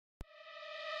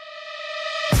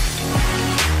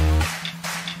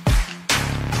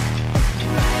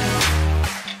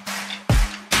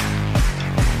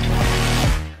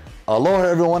Aloha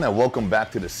everyone and welcome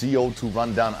back to the CO2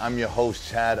 Rundown. I'm your host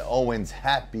Chad Owens.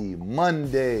 Happy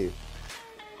Monday.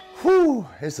 Whew,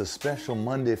 it's a special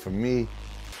Monday for me.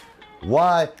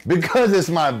 Why? Because it's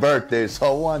my birthday,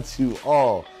 so I want you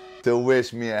all to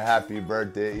wish me a happy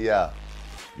birthday. Yeah,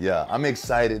 I'm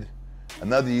excited.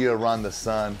 Another year around the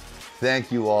sun.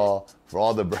 Thank you all for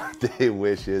all the birthday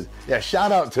wishes. Yeah,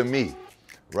 shout out to me,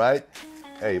 right?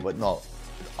 Hey, but no,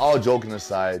 all joking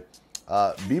aside,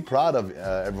 be proud of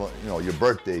everyone, your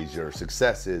birthdays, your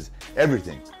successes,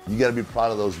 everything. You gotta be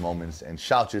proud of those moments and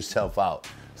shout yourself out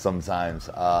sometimes.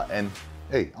 And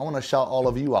hey, I wanna shout all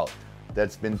of you out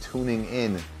that's been tuning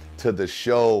in to the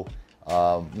show.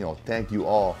 Thank you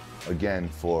all again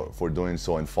for doing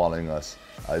so and following us.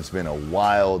 It's been a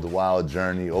wild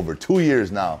journey, over 2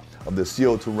 years now of the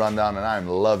CO2 Rundown, and I'm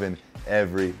loving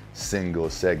every single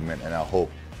segment, and I hope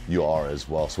you are as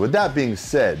well. So with that being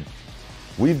said,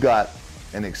 we've got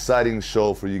an exciting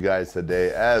show for you guys today.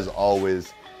 As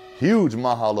always, huge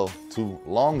mahalo to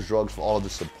Long's Drugs for all of the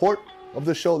support of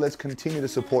the show. Let's continue to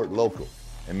support local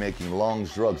and making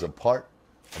Long's Drugs a part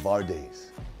of our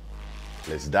days.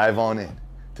 Let's dive on in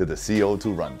to the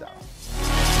CO2 Rundown.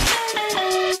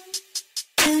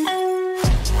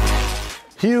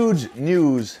 Huge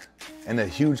news and a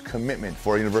huge commitment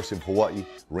for University of Hawaii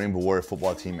Rainbow Warrior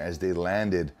football team as they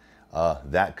landed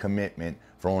that commitment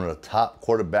from one of the top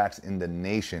quarterbacks in the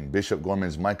nation. Bishop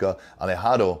Gorman's Micah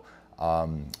Alejado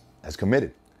has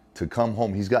committed to come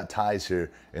home. He's got ties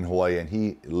here in Hawaii, and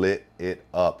he lit it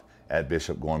up at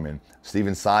Bishop Gorman.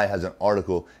 Stephen Tsai has an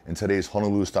article in today's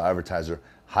Honolulu Star Advertiser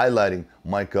highlighting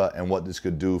Micah and what this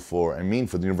could do for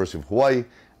the University of Hawaii.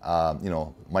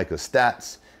 Micah's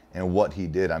stats and what he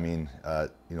did. I mean,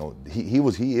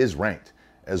 he is ranked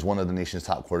as one of the nation's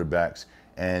top quarterbacks,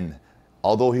 and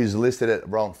although he's listed at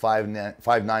around 5'9",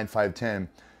 5'10",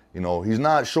 he's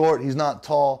not short, he's not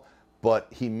tall, but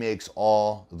he makes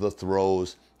all the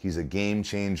throws. He's a game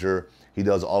changer. He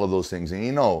does all of those things.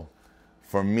 And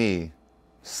for me,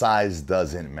 size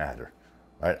doesn't matter,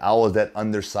 right? I was that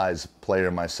undersized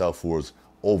player myself who was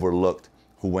overlooked,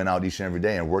 who went out each and every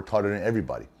day and worked harder than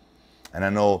everybody. And I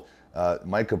know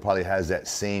Micah probably has that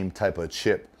same type of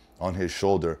chip on his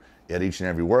shoulder at each and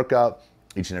every workout,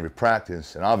 each and every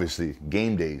practice, and obviously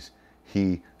game days,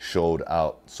 he showed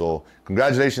out. So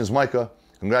congratulations, Micah.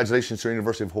 Congratulations to the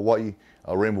University of Hawaii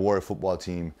Rainbow Warrior football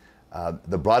team.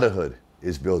 The brotherhood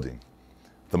is building.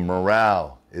 The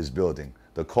morale is building.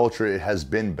 The culture, it has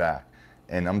been back.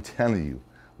 And I'm telling you,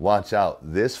 watch out.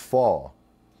 This fall,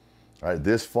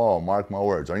 mark my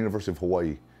words, our University of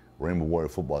Hawaii Rainbow Warrior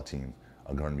football team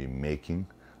are going to be making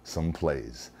some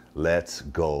plays. Let's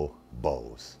go,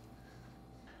 Bows.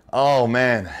 Oh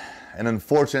man, an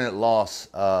unfortunate loss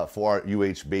for our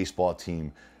UH baseball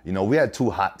team. We had two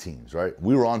hot teams, right?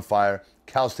 We were on fire.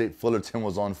 Cal State Fullerton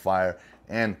was on fire,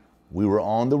 and we were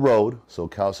on the road. So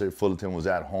Cal State Fullerton was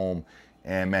at home,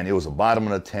 and man, it was a bottom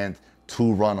of the 10th,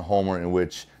 2-run homer in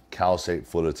which Cal State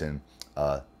Fullerton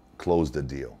closed the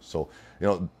deal. So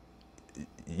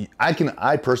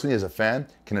I personally, as a fan,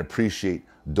 can appreciate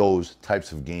those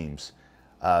types of games,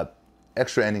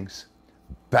 extra innings,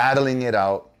 battling it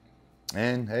out.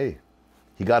 And hey,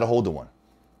 he got a hold of one.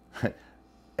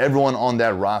 Everyone on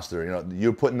that roster,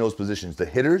 you're put in those positions. The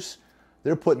hitters,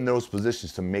 they're put in those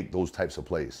positions to make those types of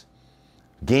plays.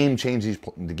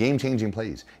 Game-changing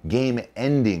plays,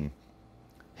 game-ending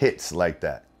hits like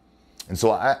that. And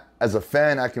so as a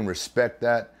fan, I can respect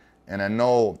that. And I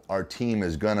know our team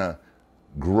is going to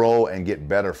grow and get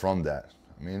better from that.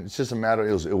 I mean, it's just a matter,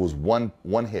 it was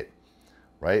one hit,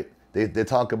 right? They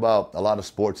talk about a lot of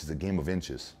sports, it's a game of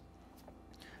inches.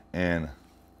 And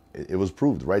it was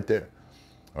proved right there.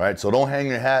 All right, so don't hang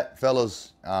your hat,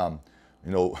 fellas. One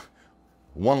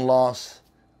loss,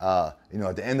 at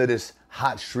the end of this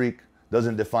hot streak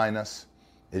doesn't define us.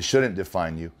 It shouldn't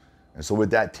define you. And so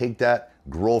with that, take that,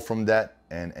 grow from that,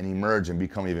 and emerge and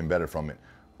become even better from it,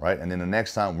 right? And then the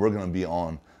next time, we're going to be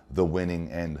on the winning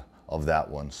end of that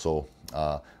one. So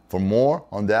for more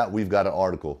on that, we've got an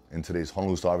article in today's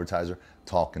Honolulu Star Advertiser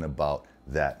talking about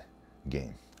that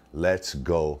game. Let's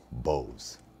go,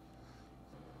 Bows.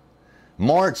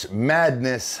 March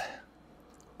Madness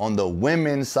on the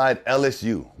women's side.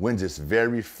 LSU wins its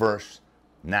very first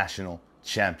national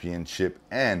championship,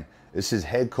 and this is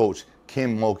head coach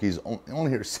Kim Mulkey's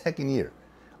only her second year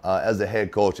as the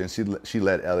head coach, and she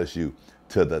led LSU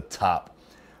to the top.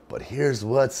 But here's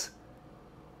what's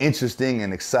interesting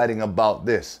and exciting about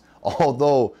this.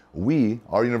 Although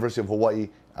our University of Hawaii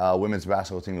women's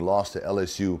basketball team lost to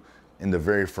LSU in the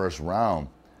very first round,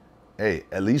 hey,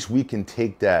 at least we can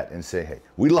take that and say, hey,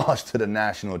 we lost to the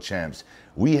national champs.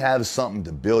 We have something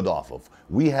to build off of.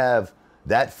 We have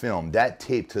that film, that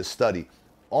tape to study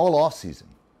all offseason.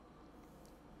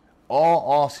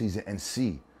 All offseason and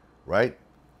see, right,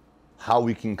 how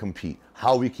we can compete,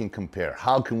 how we can compare,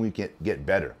 how can we get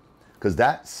better. Because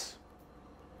that's,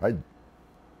 right,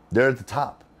 they're at the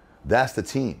top. That's the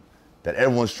team that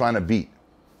everyone's trying to beat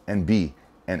and be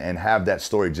and have that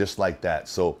story just like that.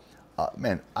 So,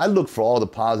 man, I look for all the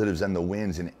positives and the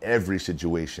wins in every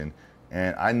situation.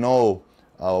 And I know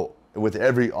with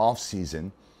every off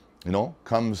season,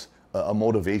 comes a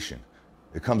motivation.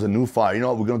 It comes a new fire. You know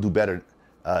what? We're going to do better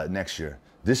next year.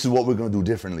 This is what we're going to do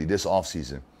differently this off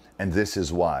season. And this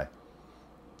is why.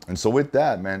 And so with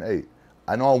that, man, hey,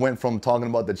 I know I went from talking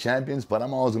about the champions, but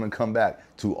I'm always going to come back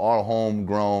to our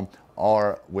homegrown,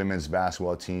 our women's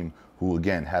basketball team who,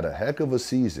 again, had a heck of a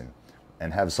season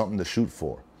and have something to shoot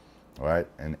for. All right.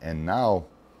 And now,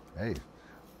 hey,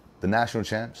 the national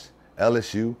champs,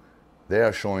 LSU, they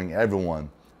are showing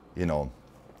everyone,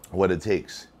 what it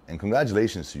takes. And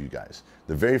congratulations to you guys.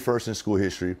 The very first in school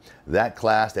history, that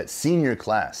class, that senior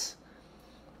class.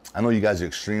 I know you guys are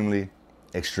extremely,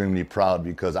 extremely proud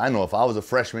because I know if I was a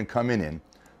freshman coming in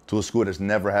to a school that's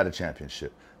never had a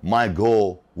championship, my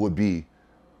goal would be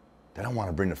that I want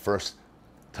to bring the first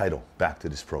title back to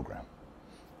this program.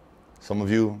 Some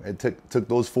of you, it took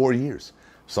those 4 years.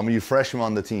 Some of you freshmen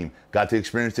on the team got to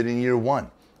experience it in year one,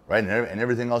 right? And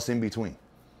everything else in between.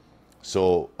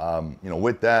 So,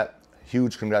 with that,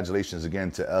 huge congratulations again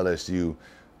to LSU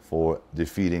for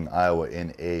defeating Iowa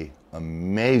in a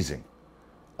amazing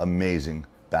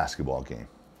basketball game.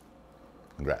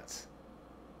 Congrats.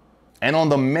 And on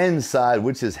the men's side,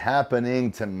 which is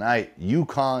happening tonight,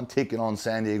 UConn taking on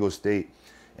San Diego State.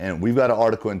 And we've got an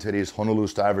article in today's Honolulu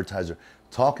Star Advertiser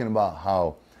talking about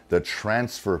how the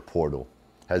transfer portal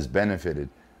has benefited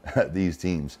these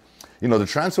teams. The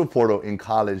transfer portal in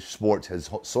college sports has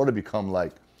sort of become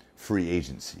like free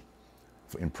agency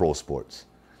in pro sports.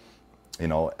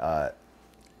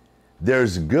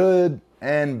 There's good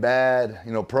and bad,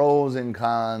 pros and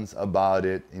cons about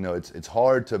it. It's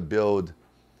hard to build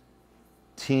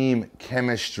team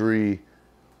chemistry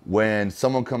when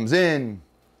someone comes in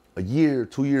a year,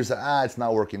 2 years, it's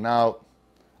not working out.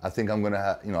 I think I'm going to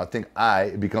have, I think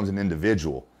it becomes an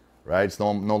individual, right? It's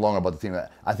no longer about the team.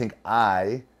 I think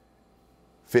I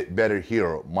fit better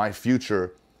here. My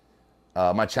future,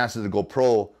 my chances to go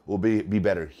pro will be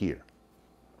better here.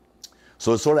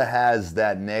 So it sort of has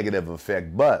that negative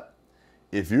effect. But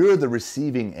if you're the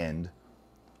receiving end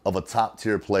of a top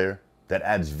tier player that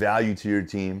adds value to your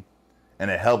team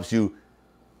and it helps you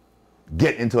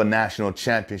get into a national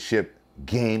championship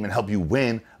game and help you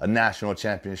win a national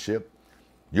championship,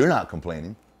 you're not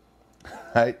complaining,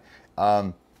 right?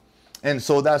 And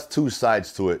so that's two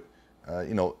sides to it.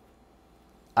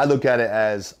 I look at it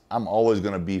as I'm always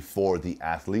going to be for the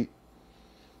athlete.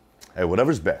 Hey,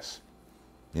 whatever's best.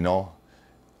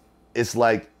 It's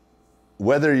like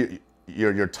whether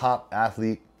your top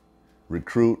athlete,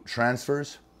 recruit,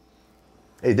 transfers,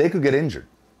 hey, they could get injured,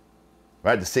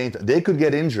 right? The same time, they could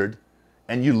get injured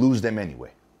and you lose them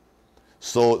anyway.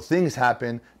 So things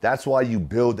happen. That's why you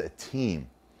build a team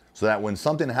so that when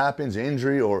something happens,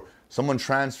 injury or someone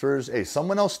transfers, hey,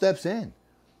 someone else steps in.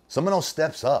 Someone else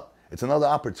steps up. It's another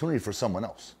opportunity for someone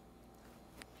else.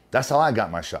 That's how I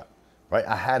got my shot, right?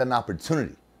 I had an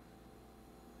opportunity.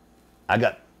 I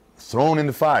got thrown in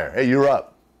the fire. Hey, you're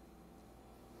up.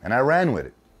 And I ran with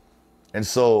it. And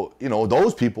so,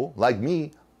 those people like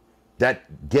me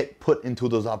that get put into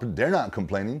those opportunities, they're not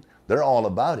complaining. They're all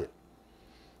about it,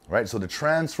 right? So the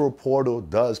transfer portal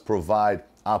does provide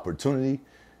opportunity.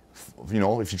 If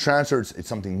you transfer, it's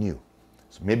something new.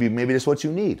 So maybe that's what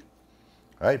you need,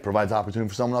 right? It provides opportunity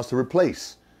for someone else to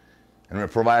replace. And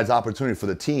it provides opportunity for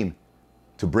the team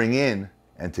to bring in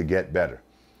and to get better.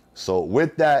 So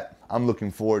with that, I'm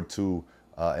looking forward to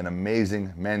an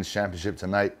amazing men's championship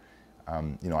tonight. I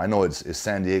know it's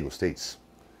San Diego State's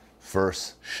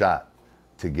first shot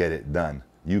to get it done.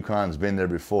 UConn's been there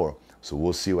before, so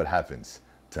we'll see what happens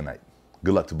tonight.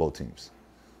 Good luck to both teams.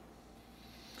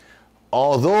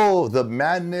 Although the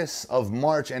madness of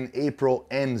March and April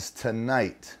ends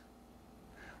tonight,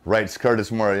 writes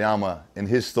Curtis Murayama in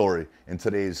his story in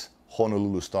today's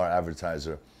Honolulu Star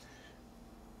Advertiser,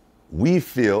 we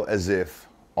feel as if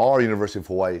our University of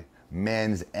Hawaii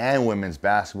men's and women's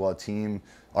basketball team,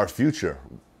 our future,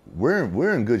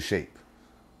 we're in good shape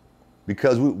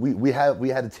because we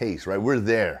had a taste, right? We're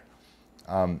there.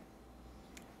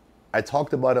 I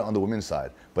talked about it on the women's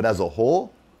side, but as a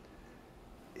whole,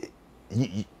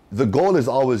 the goal is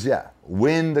always,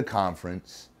 win the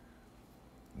conference,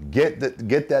 get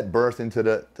that berth into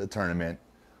the tournament,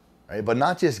 right? But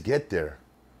not just get there.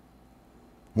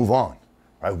 Move on,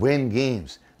 right? Win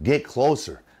games, get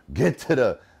closer, get to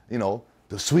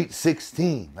the Sweet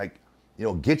 16, like,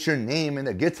 get your name in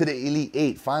there, get to the Elite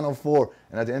Eight, Final Four,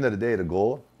 and at the end of the day, the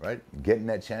goal, right? Getting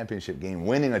that championship game,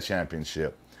 winning a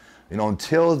championship.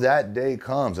 Until that day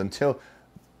comes, until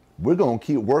we're gonna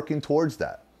keep working towards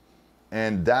that.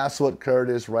 And that's what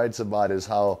Curtis writes about, is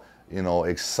how,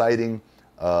 exciting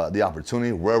the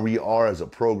opportunity, where we are as a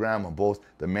program on both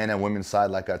the men and women's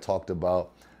side, like I talked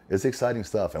about. It's exciting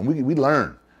stuff. And we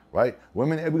learn, right?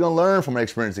 Women, we're going to learn from our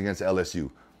experience against LSU,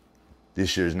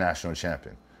 this year's national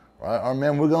champion. Right? Our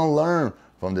men, we're going to learn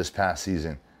from this past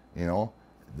season. The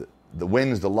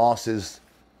wins, the losses,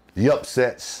 the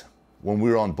upsets, when we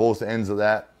were on both ends of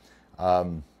that.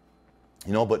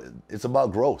 But it's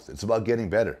about growth. It's about getting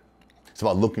better. It's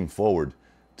about looking forward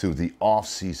to the off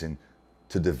season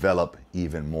to develop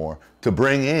even more, to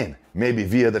bring in, maybe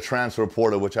via the transfer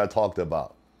portal, which I talked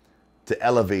about, to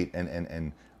elevate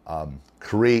and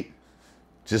create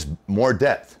just more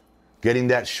depth, getting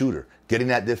that shooter, getting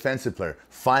that defensive player,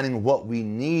 finding what we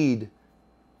need,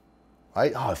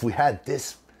 right? Oh, if we had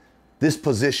this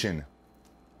position,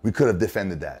 we could have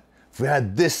defended that. If we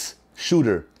had this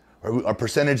shooter, our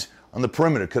percentage on the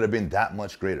perimeter could have been that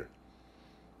much greater,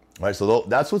 right? So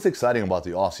that's what's exciting about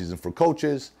the offseason for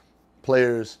coaches,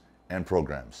 players, and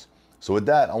programs. So with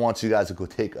that, I want you guys to go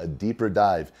take a deeper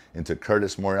dive into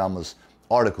Curtis Moriyama's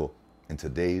article in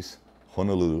today's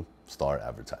Honolulu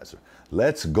Star-Advertiser.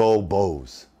 Let's go,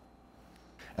 Bows.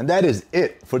 And that is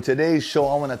it for today's show.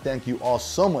 I want to thank you all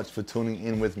so much for tuning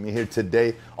in with me here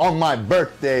today on my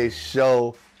birthday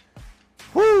show.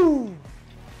 Woo!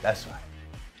 That's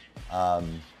right.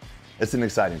 It's an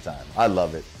exciting time. I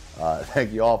love it.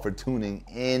 Thank you all for tuning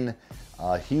in.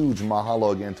 Huge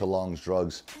mahalo again to Long's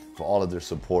Drugs for all of their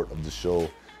support of the show.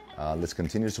 Let's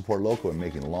continue to support local and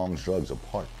making Long's Drugs a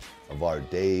part of our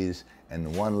days.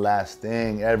 And one last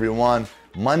thing, everyone,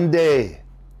 Monday,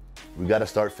 we got to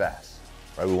start fast,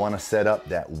 right? We want to set up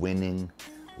that winning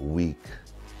week.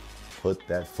 Put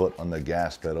that foot on the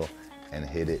gas pedal and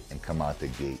hit it and come out the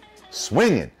gate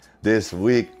swinging this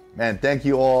week. Man, thank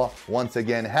you all once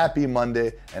again. Happy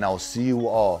Monday, and I'll see you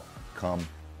all come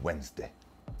Wednesday.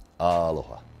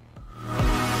 Aloha.